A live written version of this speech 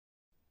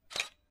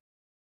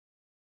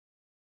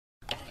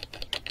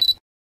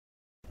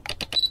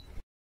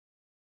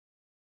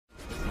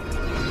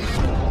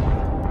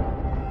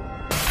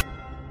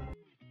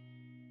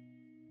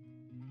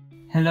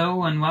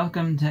Hello and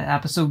welcome to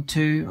episode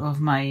 2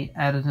 of my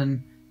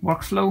editing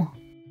workflow.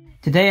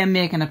 Today I'm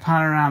making a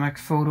panoramic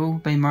photo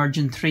by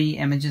merging 3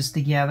 images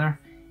together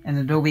in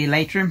Adobe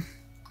Lightroom.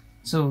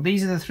 So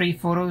these are the 3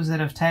 photos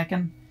that I've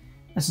taken.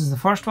 This is the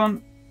first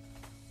one,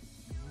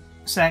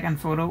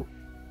 second photo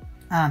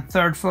and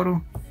third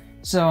photo.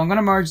 So I'm going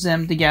to merge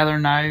them together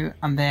now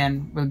and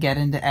then we'll get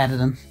into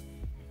editing.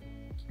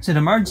 So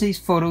to merge these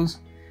photos,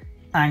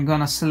 I'm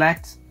going to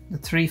select the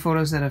 3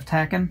 photos that I've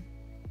taken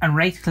and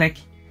right click,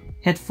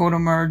 hit photo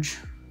merge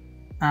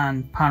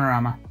and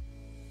panorama.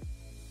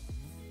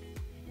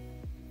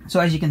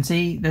 So as you can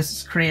see, this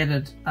has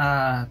created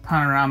a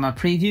panorama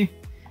preview.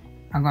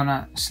 I'm going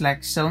to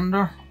select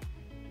cylinder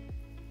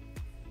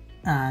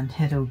and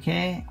hit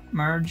OK,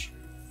 merge.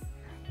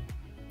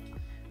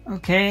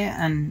 Okay,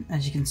 and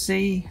as you can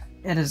see,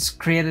 it has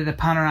created a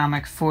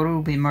panoramic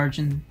photo by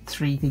merging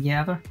 3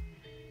 together.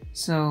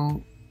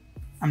 So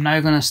I'm now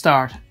going to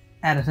start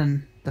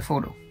editing the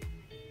photo.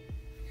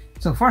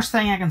 So first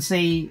thing I can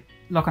see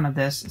looking at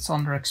this, it's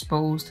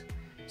underexposed.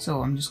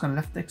 So I'm just going to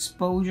lift the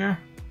exposure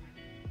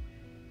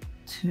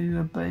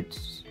to about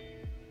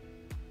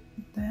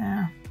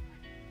there.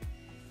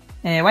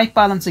 White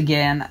balance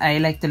again, I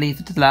like to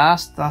leave it to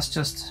last. That's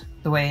just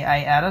the way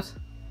I edit.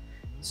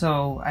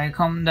 So I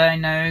come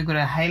down now, go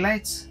to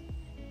highlights,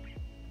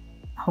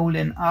 hold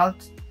in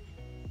Alt.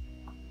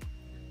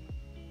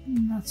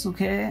 That's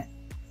okay.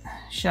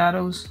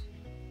 Shadows.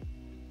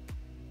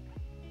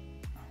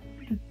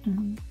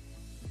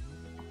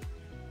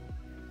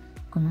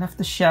 Gonna lift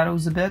the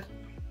shadows a bit.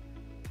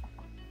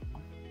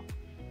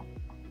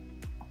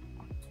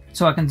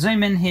 So I can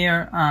zoom in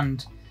here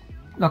and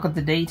look at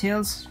the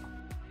details.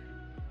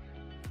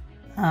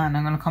 And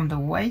I'm gonna come to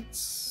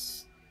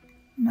whites.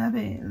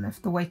 Maybe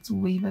lift the whites a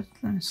wee bit,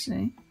 let me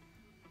see.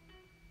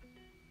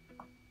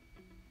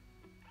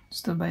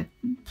 Just about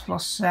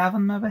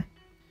 +7 maybe.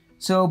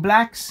 So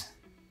blacks,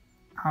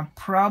 I'm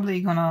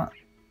probably gonna,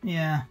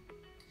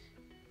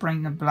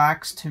 bring the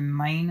blacks to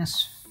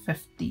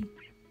 -52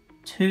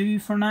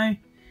 for now.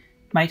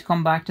 Might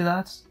come back to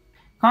that.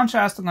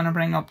 Contrast I'm going to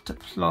bring up to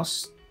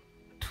 +12,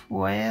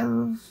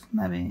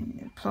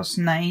 maybe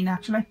 +9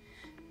 actually.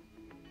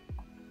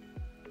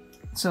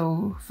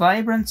 So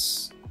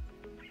vibrance,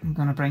 I'm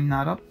going to bring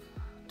that up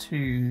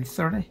to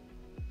 30.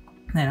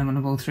 Then I'm going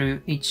to go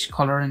through each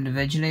colour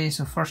individually.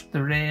 So first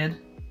the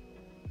red.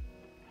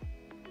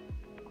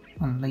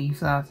 I'll leave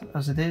that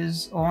as it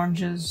is.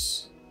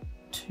 Oranges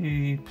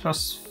to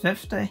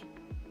 +50.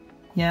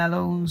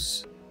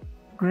 Yellows,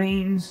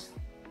 greens,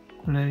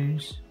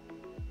 blues.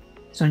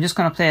 So I'm just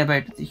going to play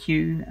about with the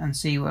hue and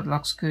see what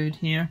looks good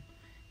here.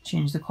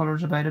 Change the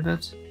colours about a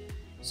bit.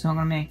 So I'm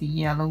going to make the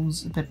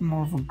yellows a bit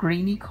more of a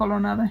greeny colour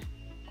maybe.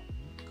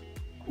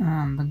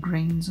 And the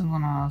greens I'm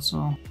going to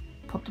also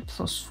put the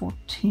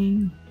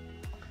 +14.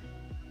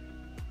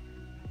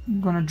 I'm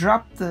going to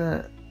drop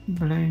the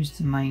blues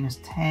to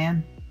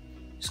 -10.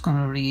 Just going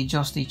to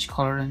readjust each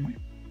colour in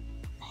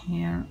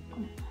here.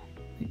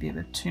 Maybe a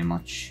bit too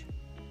much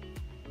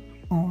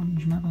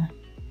orange maybe.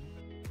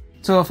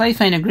 So if I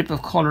find a group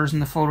of colours in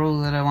the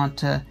photo that I want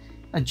to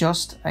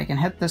adjust, I can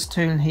hit this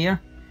tool here,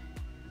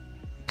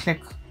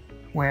 click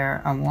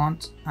where I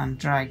want and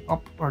drag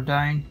up or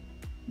down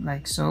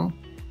like so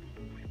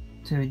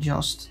to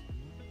adjust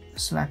the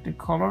selected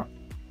colour.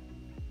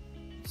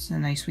 It's a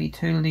nice wee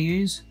tool to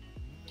use.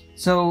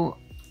 So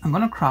I'm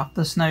going to crop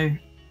this now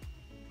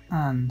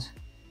and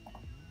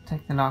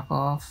take the lock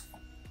off.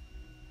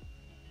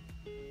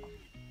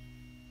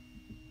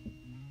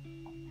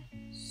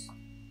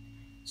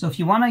 So if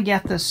you want to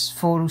get this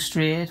photo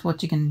straight,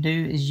 what you can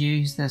do is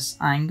use this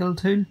angle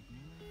tool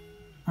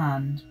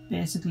and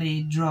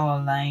basically draw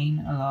a line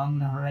along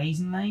the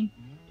horizon line.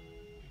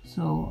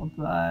 So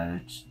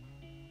about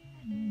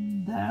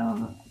there,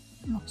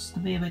 looks to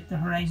be about the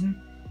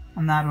horizon,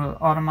 and that will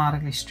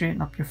automatically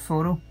straighten up your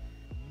photo.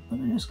 But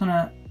I'm just going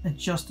to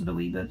adjust it a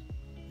wee bit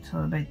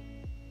till about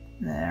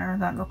there,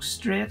 that looks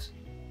straight.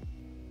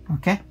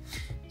 Okay,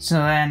 so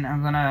then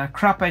I'm going to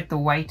crop out the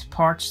white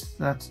parts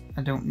that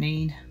I don't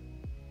need.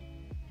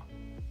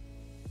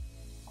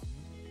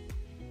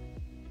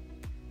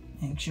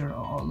 Make sure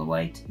all the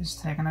white is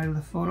taken out of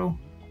the photo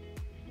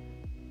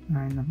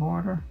around the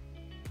border.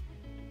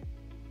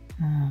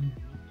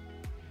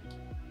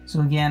 So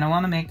again, I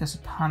want to make this a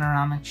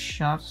panoramic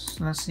shot,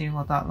 so let's see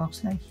what that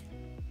looks like.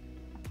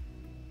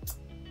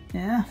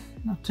 Yeah,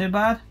 not too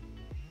bad.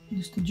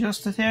 Just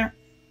adjust it here.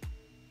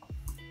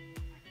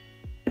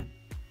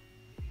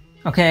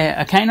 Okay,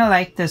 I kind of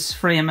like this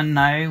framing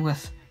now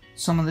with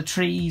some of the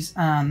trees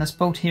and this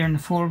boat here in the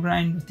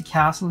foreground with the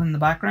castle in the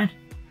background.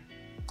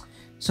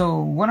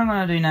 So what I'm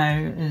going to do now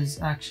is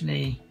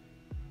actually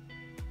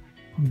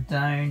come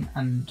down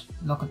and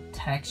look at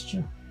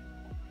texture.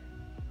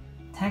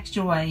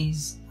 Texture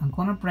wise, I'm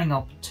going to bring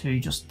up to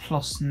just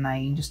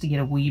 +9 just to get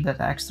a wee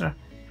bit extra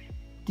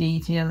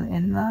detail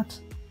in that.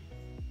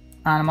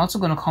 And I'm also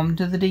going to come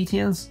to the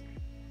details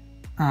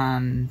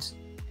and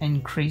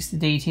increase the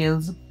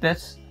details a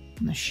bit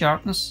and the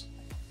sharpness.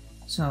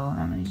 So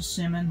let me just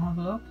zoom in and have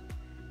a look.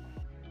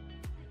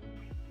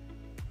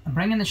 I'm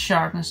bringing the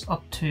sharpness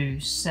up to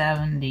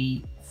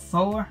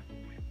 74.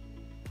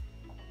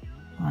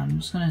 I'm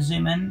just going to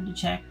zoom in to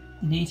check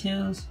the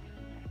details.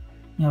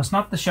 You know, it's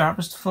not the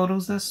sharpest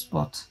photos this,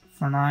 but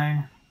for now,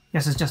 I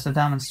guess it's just a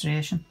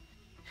demonstration.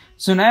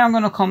 So now I'm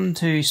going to come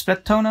to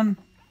split toning,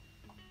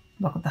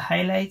 look at the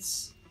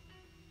highlights,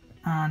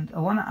 and I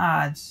want to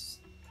add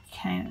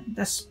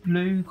this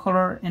blue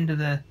colour into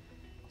the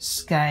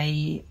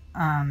sky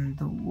and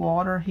the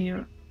water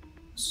here.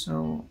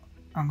 So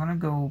I'm going to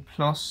go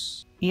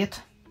 +8,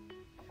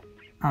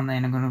 and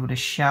then I'm going to go to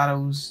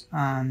shadows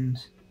and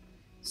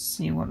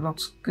see what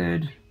looks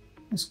good.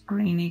 This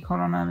greeny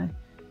colour maybe.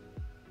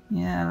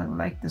 Yeah, I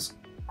like this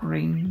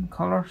green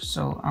colour,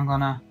 so I'm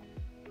going to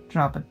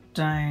drop it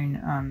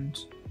down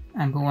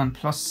and go on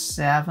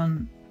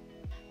 +7.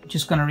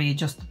 Just going to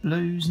readjust the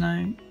blues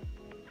now.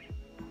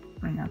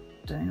 Bring that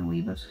down a wee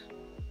bit.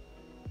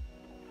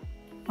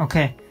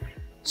 Okay,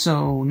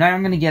 so now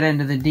I'm going to get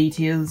into the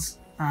details.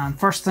 And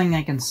first thing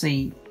I can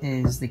see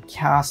is the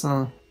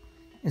castle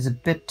is a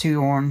bit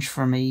too orange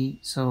for me,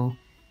 so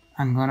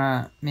I'm going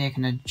to make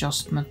an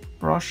adjustment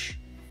brush.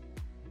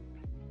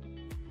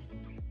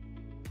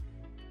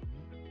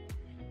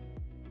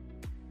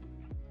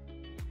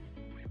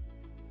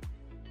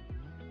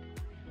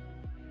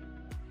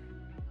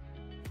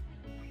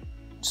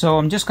 So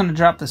I'm just going to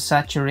drop the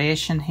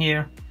saturation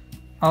here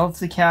of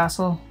the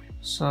castle.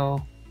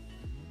 So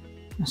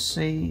let's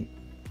see.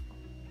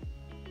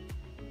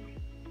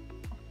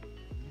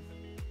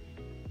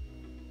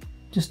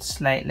 Just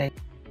slightly.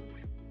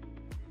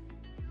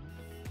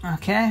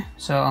 Okay,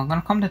 so I'm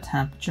going to come to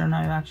temperature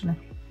now actually,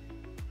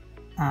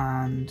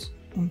 and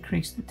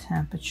increase the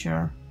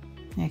temperature,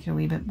 make it a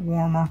wee bit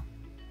warmer.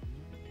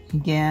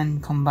 Again,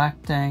 come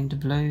back down to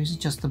blues,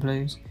 just the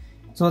blues.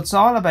 So it's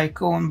all about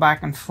going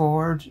back and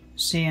forward,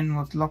 seeing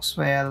what looks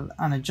well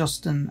and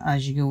adjusting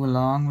as you go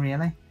along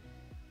really.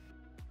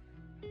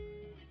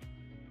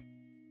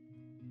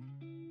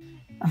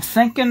 I'm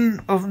thinking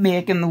of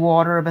making the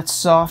water a bit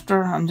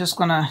softer. I'm just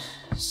gonna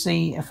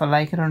see if I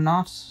like it or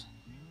not.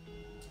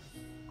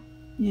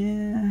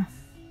 Yeah.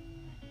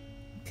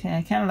 Okay,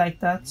 I kinda like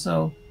that,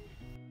 so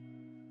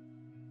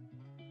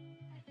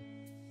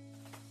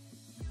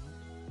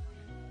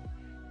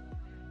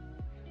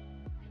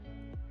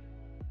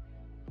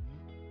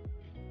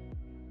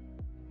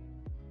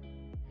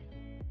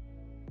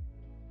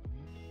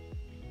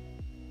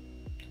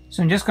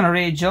I'm just going to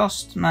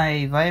readjust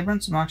my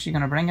vibrance. I'm actually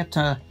going to bring it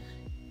to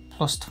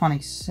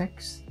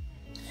 +26.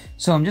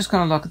 So I'm just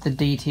going to look at the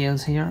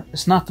details here.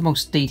 It's not the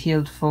most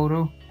detailed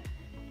photo,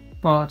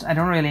 but I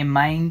don't really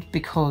mind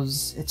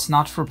because it's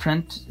not for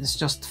print, it's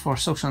just for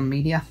social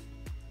media.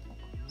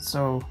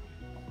 So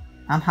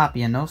I'm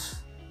happy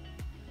enough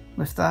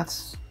with that.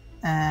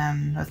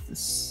 With the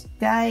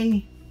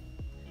sky,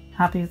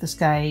 happy with the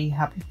sky,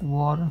 happy with the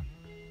water,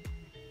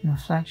 the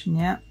reflection,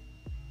 yeah.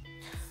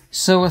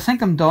 So I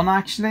think I'm done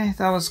actually.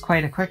 That was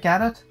quite a quick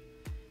edit.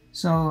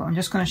 So I'm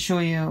just going to show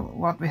you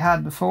what we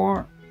had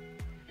before.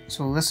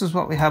 So this is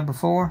what we had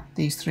before,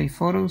 these 3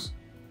 photos.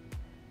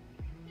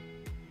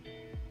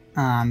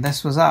 And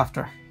this was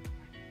after.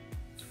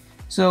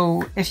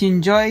 So if you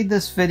enjoyed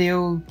this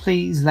video,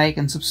 please like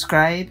and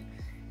subscribe.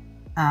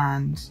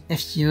 And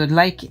if you would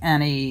like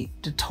any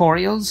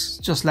tutorials,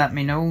 just let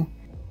me know.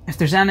 If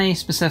there's any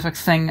specific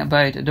thing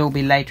about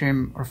Adobe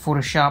Lightroom or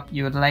Photoshop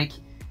you would like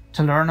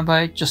to learn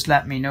about, just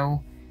let me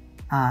know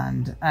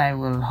and I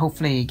will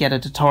hopefully get a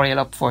tutorial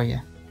up for you.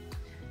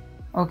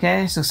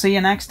 Okay, so see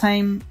you next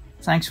time.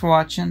 Thanks for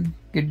watching.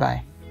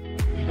 Goodbye.